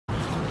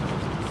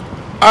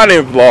I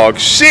didn't vlog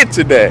shit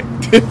today.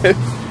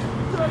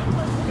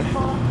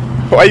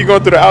 Why you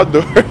going through the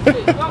outdoor?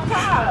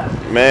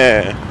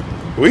 Man,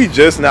 we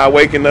just now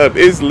waking up.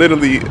 It's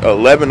literally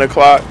 11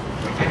 o'clock.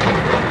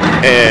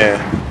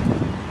 And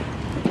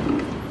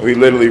we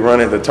literally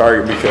running to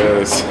Target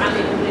because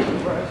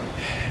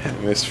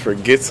Miss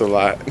forgets a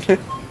lot.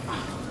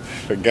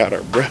 Forgot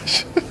her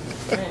brush.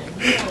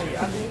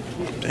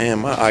 Damn,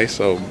 my eyes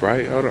so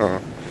bright. Hold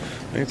on.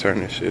 Let me turn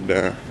this shit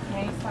down.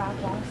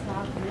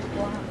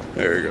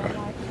 There we go.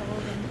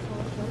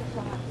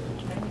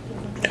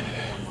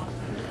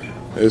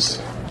 It's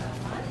you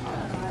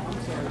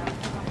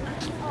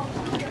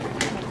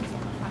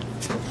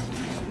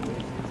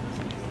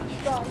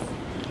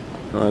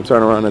want to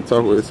turn around and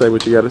say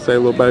what you got to say,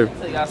 little baby?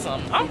 I got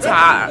something. I'm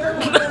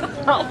tired.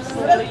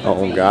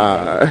 Oh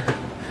God.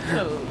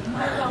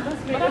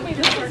 But I mean,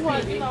 this is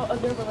what, you know, a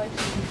good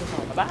relationship is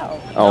all about.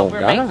 Oh, we're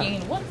God.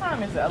 making, what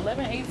time is it?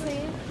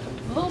 11:18?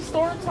 Little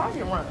store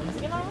Target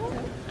runs, you know?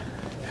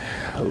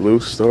 A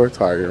loose store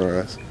Target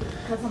runs.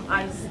 Because some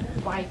ice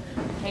white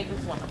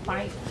haters want to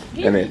fight.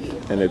 And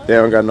if they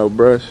don't got no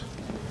brush.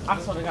 I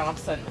swear to God, I'm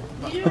setting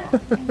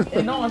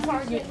and knowing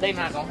Target, they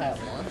not going to have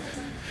one.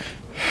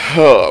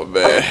 Oh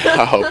man,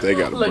 I hope they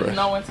got a Look, brush.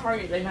 knowing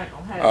Target, they not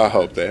going to have I one.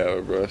 hope they have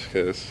a brush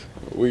because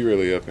we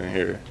really up in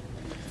here.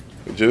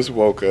 We just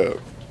woke up.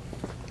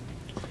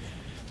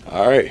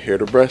 All right, here are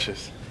the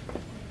brushes.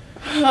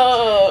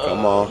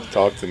 Come on,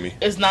 talk to me.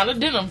 It's not a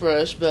denim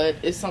brush, but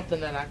it's something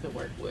that I could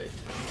work with.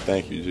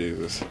 Thank you,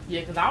 Jesus. Yeah,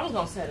 because I was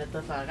going to set it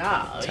the fuck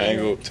out.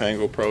 Tangle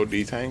Pro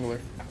Detangler.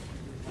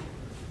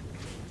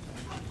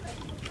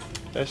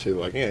 That shit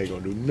like it ain't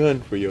gonna do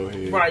nothing for your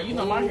head. Right, you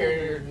know my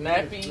hair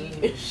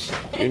nappy.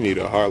 You need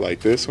a hard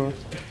like this one.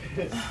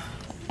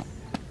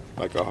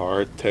 Like a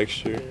hard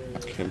texture.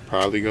 Can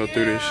probably go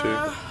through this shit.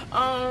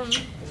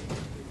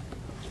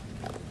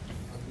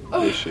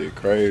 This shit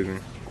crazy.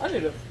 I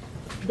need a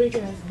big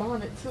ass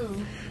bonnet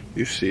too.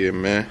 You see it,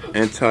 man.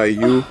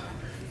 Anti-U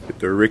with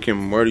the Rick and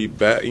Morty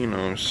bat. You know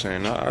what I'm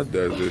saying? I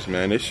does this,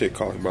 man. This shit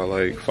costs about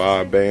like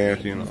 5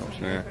 bands. You know what I'm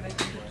saying?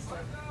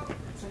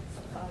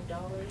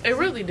 It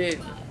really did.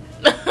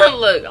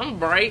 Look, I'm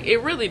bright. It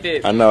really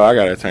did. I know. I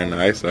gotta turn the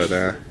ISO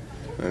down.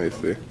 Let me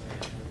see.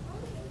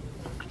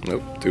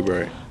 Nope, too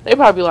bright. They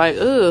probably like,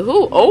 ugh,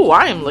 who? Oh,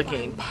 I am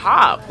looking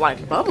pop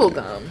like bubble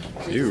gum.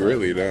 You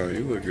really don't.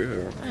 You look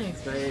good.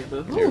 Thanks, baby.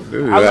 You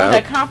do. I love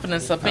that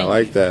confidence up in I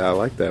like that. I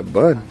like that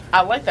bun.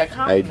 I like that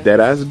Hey, confidence.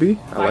 Deadass B.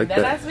 I Like like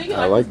that. Deadass B? You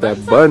I like like this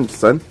that bun, bun,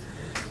 son.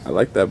 I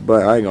like that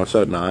bun. I ain't gonna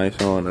show. No, I ain't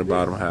showing the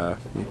bottom half.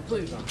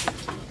 Please don't.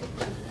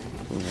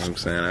 You know what I'm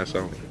saying? That's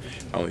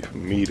only for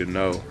me to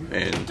know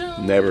and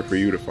never for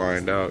you to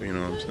find out. You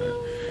know what I'm saying?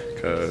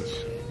 Because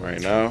right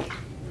now,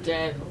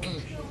 Dad.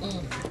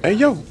 hey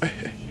yo,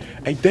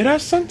 hey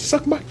Deadass son,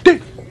 suck my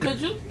dick. Could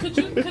you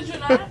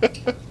not?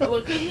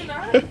 Well, could you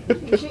not?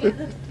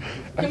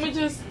 Can we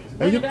just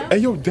bring it down? Hey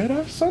yo,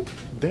 Deadass son,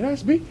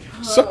 Deadass B,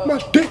 suck my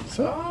dick,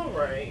 son. All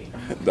right.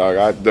 Dog,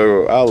 I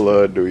do. I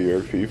love New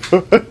York people.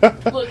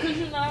 Look, could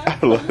you not? I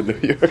love New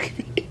York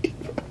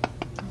people.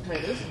 Okay,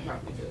 this is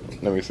probably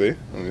good. Let me see.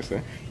 Let me see.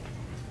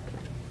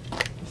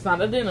 It's not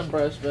a denim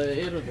brush, but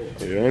it'll do.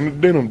 It ain't a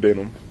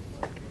denim.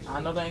 I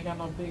know they ain't got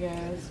no big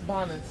ass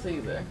bonnets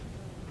either.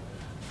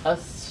 A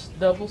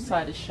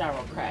double-sided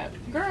shower crab.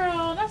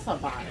 Girl, that's a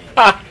bonnet.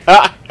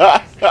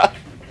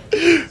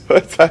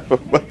 What type of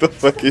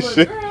motherfucking Look,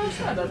 shit? girl,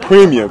 shut up.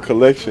 Premium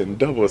collection,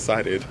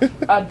 double-sided.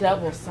 A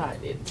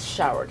double-sided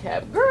shower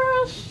cap.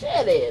 Girl,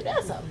 shit it.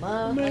 That's a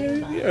Man,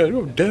 motherfucking yeah,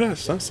 yo, Deadass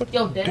son, suck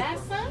Yo, my dead dick.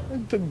 ass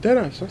son?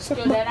 Deadass son, suck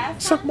Yo, my, deadass son?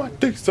 suck my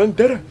dick, son,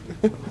 Deadass.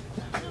 I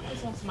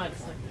just want somebody to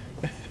say.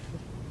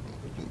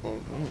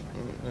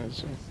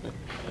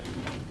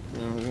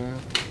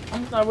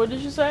 I'm sorry, what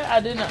did you say?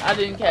 I didn't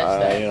catch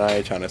that. I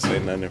ain't trying to say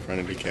nothing in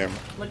front of the camera.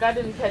 Look, I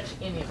didn't catch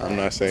any of that. I'm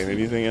not saying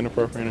anything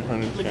inappropriate in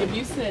front of the Look, camera. if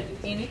you said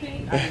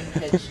anything, I didn't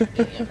catch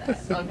any of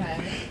that. Okay.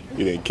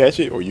 You didn't catch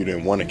it or you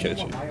didn't want to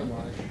catch it?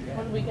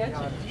 What did we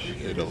catch it?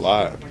 It a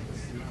lot.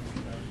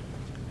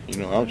 You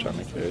know I'm trying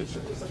to catch it.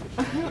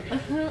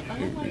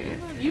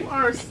 You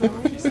are so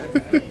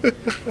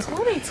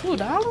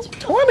 $22?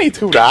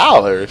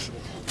 $22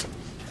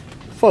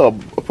 for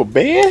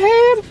bed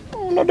head?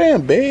 Oh, no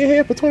damn bed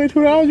head for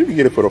 $22. You can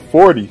get it for the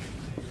 40.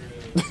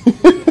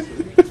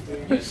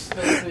 You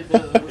stupid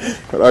dude.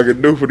 What I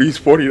can do for these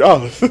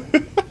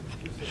 $40?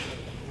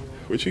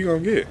 What you gonna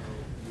get?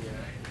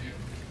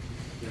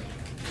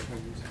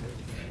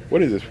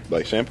 What is this?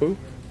 Like shampoo?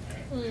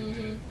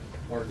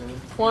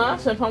 Well, I'm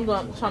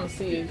trying to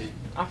see if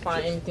I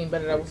find anything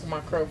better that was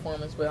my curl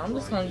formers, but I'm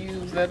just gonna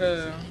use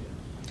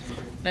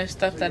that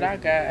stuff that I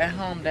got at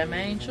home. That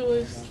main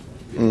choice.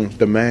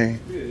 The main.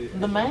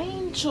 The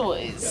main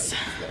choice.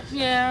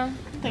 Yeah, I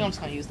think I'm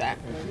just gonna use that.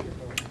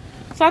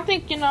 So I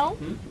think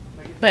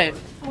babe.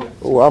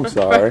 Oh, I'm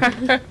sorry.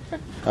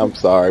 I'm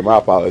sorry. My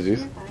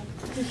apologies.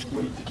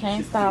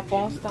 Can't stop,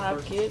 won't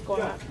stop, kid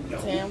guap.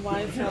 10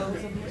 white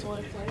toes and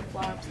 20 flip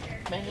flops.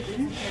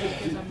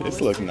 This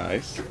looks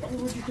nice.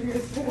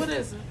 What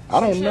is it? I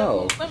don't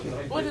know.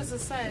 What does it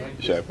say?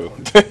 Shampoo.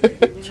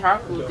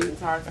 Charcoal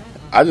detox.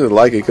 I just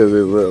like it because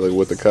it look like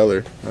with the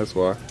color. That's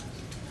why.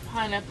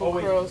 Pineapple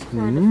curls,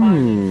 curl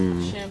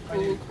defining.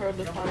 Shampoo, curl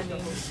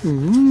defining.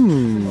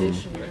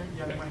 Conditioner.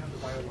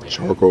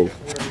 Charcoal.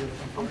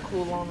 I'm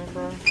cool on it,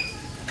 bro.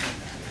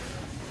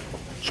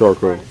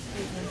 Charcoal.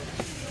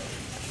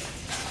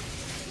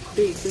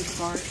 Big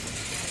fart.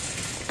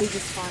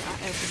 Biggest fart I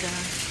ever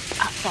done.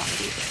 I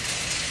farted.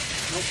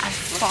 I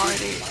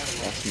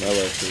smell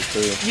that shit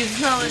too. You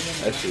smell it?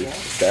 That shit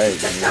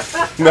stank, man.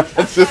 No,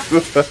 it's just.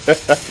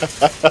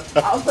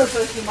 I was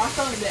supposed to my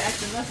stomach been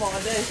acting up all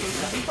day, so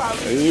you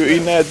probably. You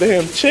eating that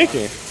damn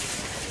chicken.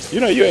 You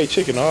know you ate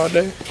chicken all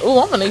day. Ooh,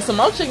 I'm gonna eat some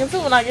more chicken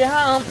too when I get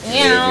home.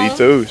 Yeah, me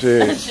too,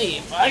 shit.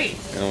 Shit, right.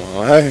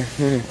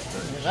 Hey.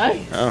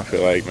 Right. I don't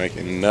feel like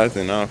making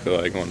nothing. I don't feel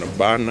like going to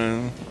buy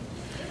nothing.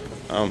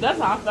 That's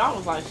how I felt. I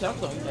was like, shit, I'm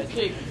gonna eat that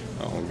chicken.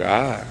 Oh,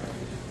 God.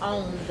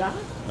 Oh, God.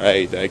 I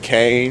ate that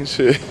cane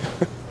shit.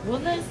 Well,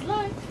 that's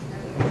life.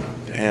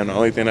 Damn, the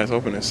only thing that's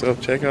open is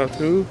self-checkout,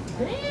 too.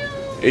 Damn.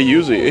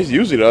 It's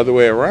usually the other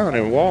way around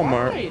in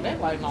Walmart. Right. They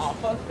like, nah,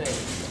 fuck that.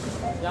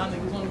 Y'all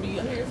niggas wanna be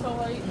here so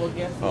late? Well,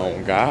 guess what?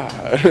 Oh, God.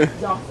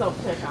 Y'all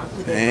self-checkout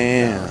today.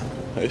 Damn.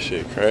 That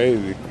shit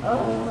crazy.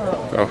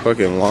 How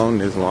fucking long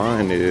this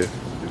line is.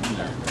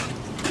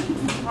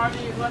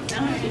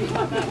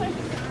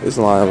 This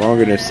line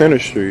longer than Center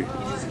Street.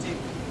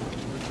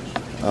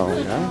 Oh,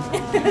 God.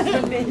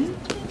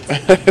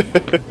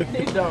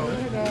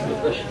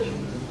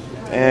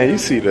 And you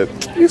see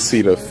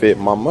the fit,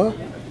 mama.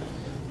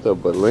 The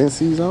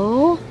Balenci's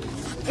on.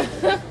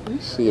 You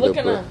see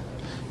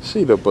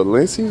the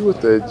Balenci's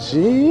with the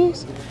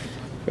jeans,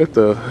 with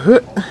the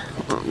hood.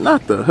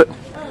 Not the hood.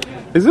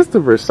 Is this the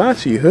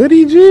Versace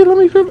hoodie, G? Let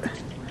me grab it.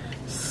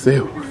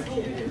 Silver.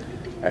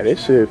 Hey,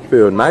 this shit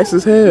feel nice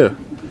as hell.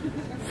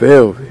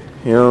 Velvet.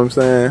 You know what I'm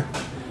saying?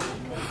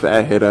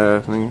 Fat head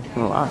ass nigga.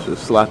 Oh, I should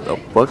slap the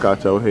fuck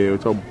out your head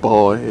with your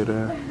bald head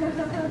ass.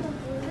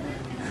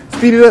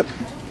 Speed it up.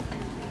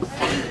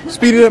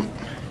 Speed it up.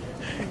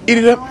 Eat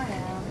it up.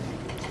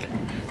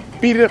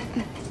 Beat it up.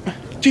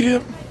 Cheat it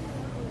up.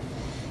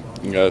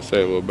 You gotta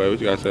say it, little baby. What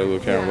you gotta say, little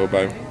camera, little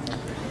baby?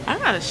 I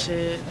got a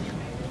shit.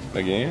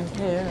 Again?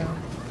 Yeah.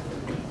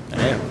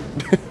 Damn.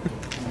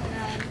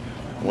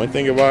 One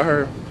thing about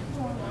her,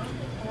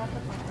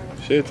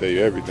 she'll tell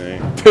you everything.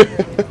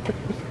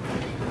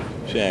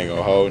 She ain't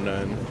gonna hold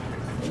nothing.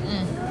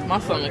 My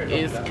stomach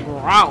is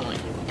growling.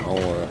 Don't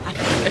worry.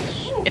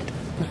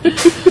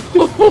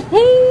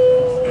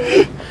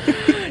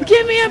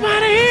 Get me up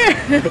out of here!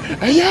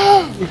 Hey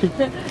yo!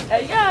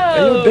 Hey yo! Hey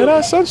yo,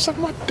 Deadass son, suck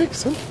my dick,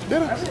 son.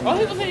 Deadass. Oh,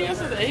 he was here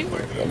yesterday.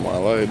 That's my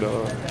life,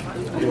 dog.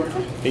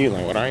 He was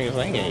like, what are you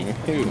saying?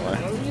 He was like,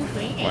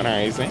 what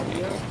are you saying?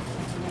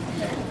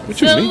 What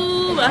you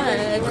mean?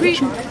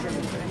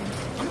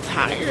 I'm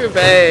tired,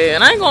 babe.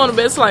 And I ain't going to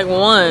bed till like 1.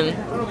 I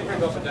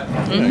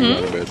ain't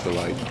going to bed till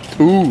like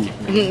 2.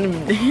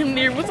 Damn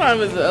near. What time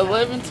is it?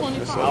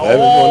 11:25. It's 11:25.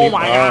 Oh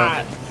my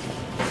God.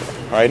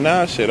 Right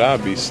now, shit, I'll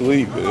be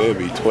asleep. It'll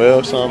be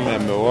 12 something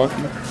at Milwaukee.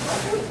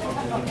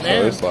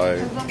 So it's like,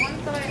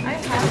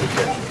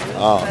 I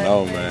don't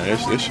know, man.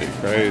 This shit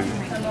crazy.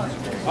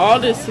 All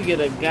this to get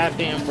a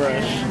goddamn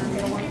brush.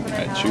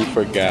 That you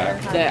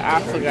forgot. That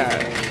I forgot.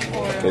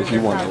 Because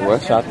you wanted to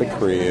rush out the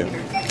crib.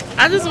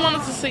 I just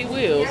wanted to see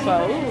Will,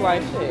 so it was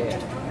like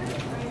shit.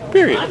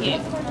 Period. I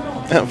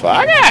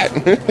got.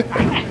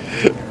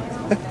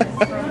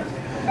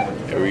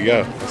 Here we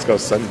go. Let's go,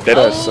 son.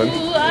 Deadass, son.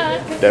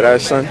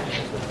 Deadass, son.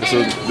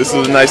 This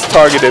is a nice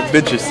target at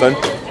bitches, son.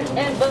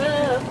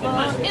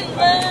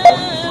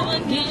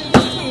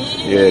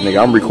 Yeah, nigga,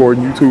 I'm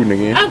recording you too,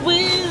 nigga.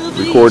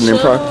 Recording in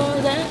progress.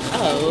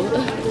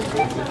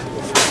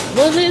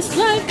 Well, it's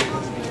like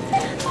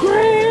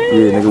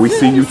yeah, nigga, we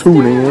see you too,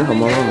 nigga.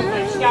 Come on.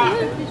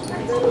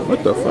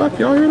 What the fuck?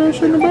 Y'all hear that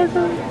shit in the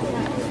background?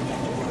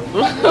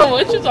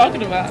 What you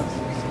talking about?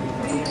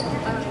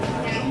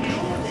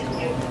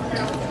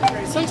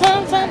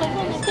 Sometimes I don't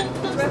want to think.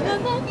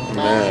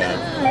 Man.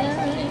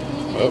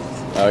 Oh,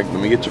 let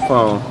me get your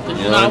phone.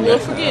 You know I will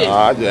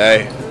forget.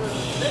 Hey.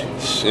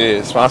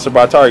 Shit, sponsored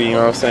by Target, you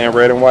know what I'm saying?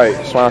 Red and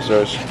white, sponsor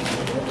us.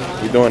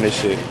 We doing this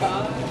shit.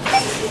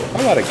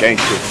 A lot of gang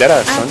shit.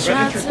 Deadass, son.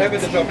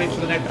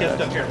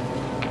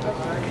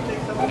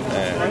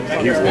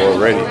 Man, you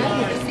already.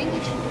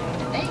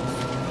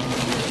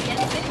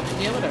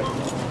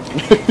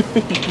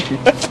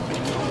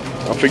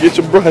 Don't forget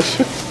your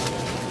brush.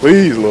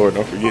 Please, Lord,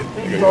 don't forget.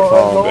 You got your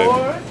phone, baby.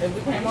 If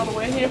we came all the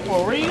way here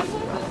for a reason.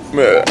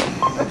 Man,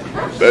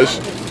 that's.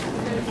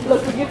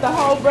 Look, forget the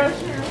whole brush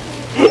here.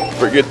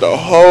 Forget the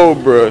whole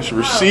brush,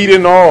 receipt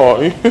and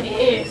all.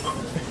 Yes.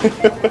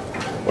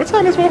 What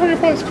time is motherfucking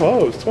place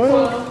closed?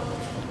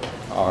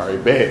 12?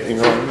 Alright, bet. You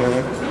know what I'm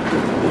saying?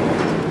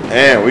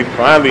 And we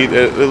finally,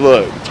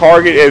 look,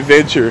 Target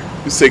adventure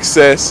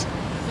success.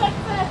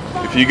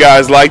 We If you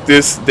guys like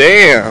this,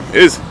 damn,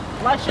 it's.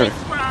 Like, share,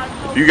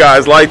 subscribe. If you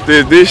guys like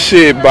this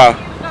shit, by.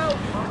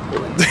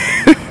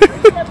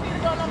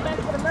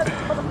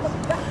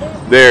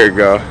 There you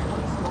go.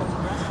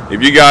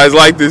 If you guys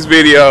like this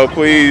video,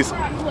 please.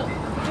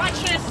 Like,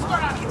 share,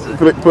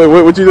 subscribe.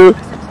 What you do?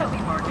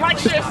 Like,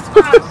 share,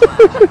 subscribe.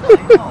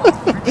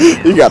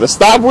 You gotta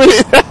stop with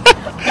it.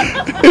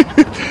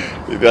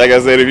 Like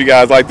I said, if you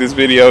guys like this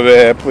video,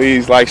 man,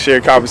 please like,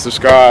 share, comment,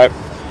 subscribe.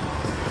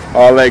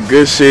 All that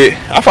good shit.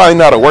 I finally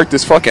know how to work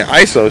this fucking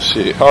ISO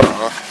shit. Hold on.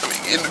 Let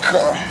me get in the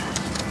car.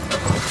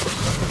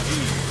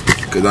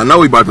 Cause I know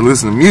we about to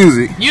listen to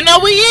music. You know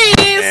we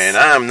is. And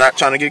I'm not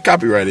trying to get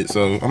copyrighted.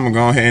 So I'm gonna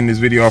go ahead and end this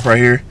video off right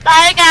here.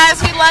 Bye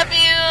guys, we love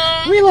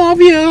you. We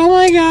love you. Oh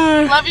my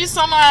god. Love you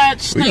so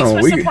much. We Thanks gonna-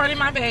 for we- supporting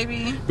my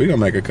baby. We gonna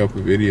make a couple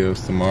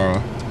videos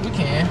tomorrow. We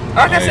can.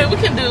 Like I said, we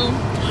can do.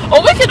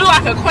 Or we can do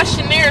like a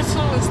questionnaire too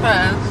and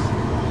stuff.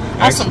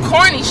 On some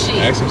corny shit.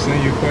 Ask them,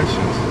 send you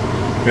questions.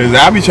 Cause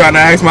I be trying to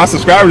ask my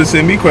subscribers to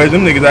send me questions.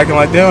 Them niggas acting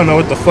like they don't know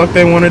what the fuck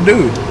they want to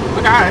do.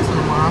 Look, I asked them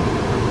tomorrow.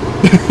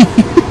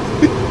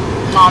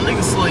 Nah,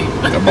 niggas sleep.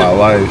 About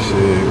life,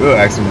 shit. We'll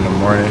ask them in the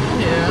morning.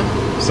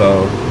 Yeah.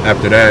 So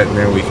after that,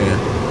 then we can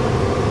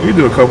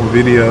do a couple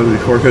videos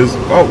before. Cause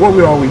what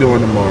we all we doing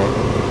tomorrow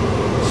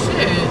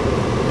Shit.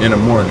 in the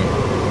morning?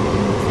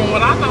 From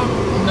what I know,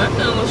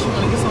 nothing unless you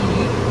want to get something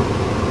to eat.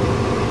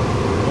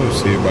 We'll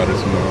see about it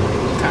tomorrow.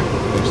 Okay.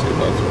 We'll see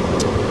about it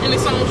tomorrow. Any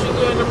songs you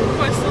going to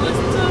request to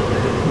listen to?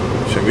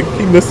 Shit, we can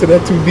keep listening to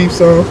that Too Deep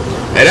song.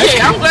 Hey,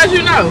 Shit, I'm glad you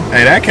know.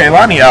 Hey, that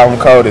Kehlani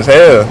album cold as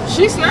hell.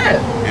 She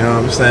snapped. You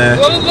know what I'm saying?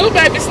 Little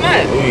baby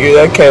snapped.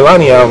 Yeah, that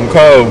Kehlani album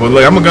cold. But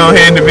look, I'm gonna go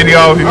ahead and end the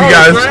video. If you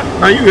guys, snap.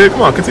 no, you good?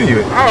 Come on, continue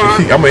it.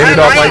 Alright. I'm gonna end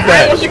it off like I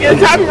that. want you to get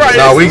copyrighted.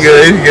 No, we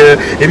good. It's good.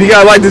 If you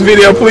guys like this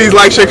video, please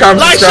like, share,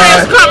 comment, Like,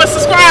 share, subscribe. comment,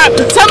 subscribe.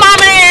 To my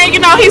man, you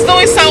know, he's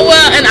doing so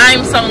well, and I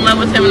am so in love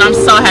with him, and I'm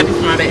so happy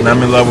for my baby. And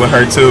I'm in love with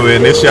her too.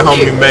 And this your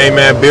homie main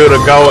man, Bill to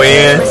go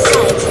in.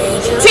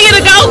 Tia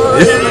to go.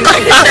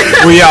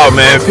 We out,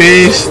 man.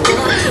 Peace.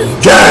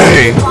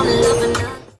 Gang.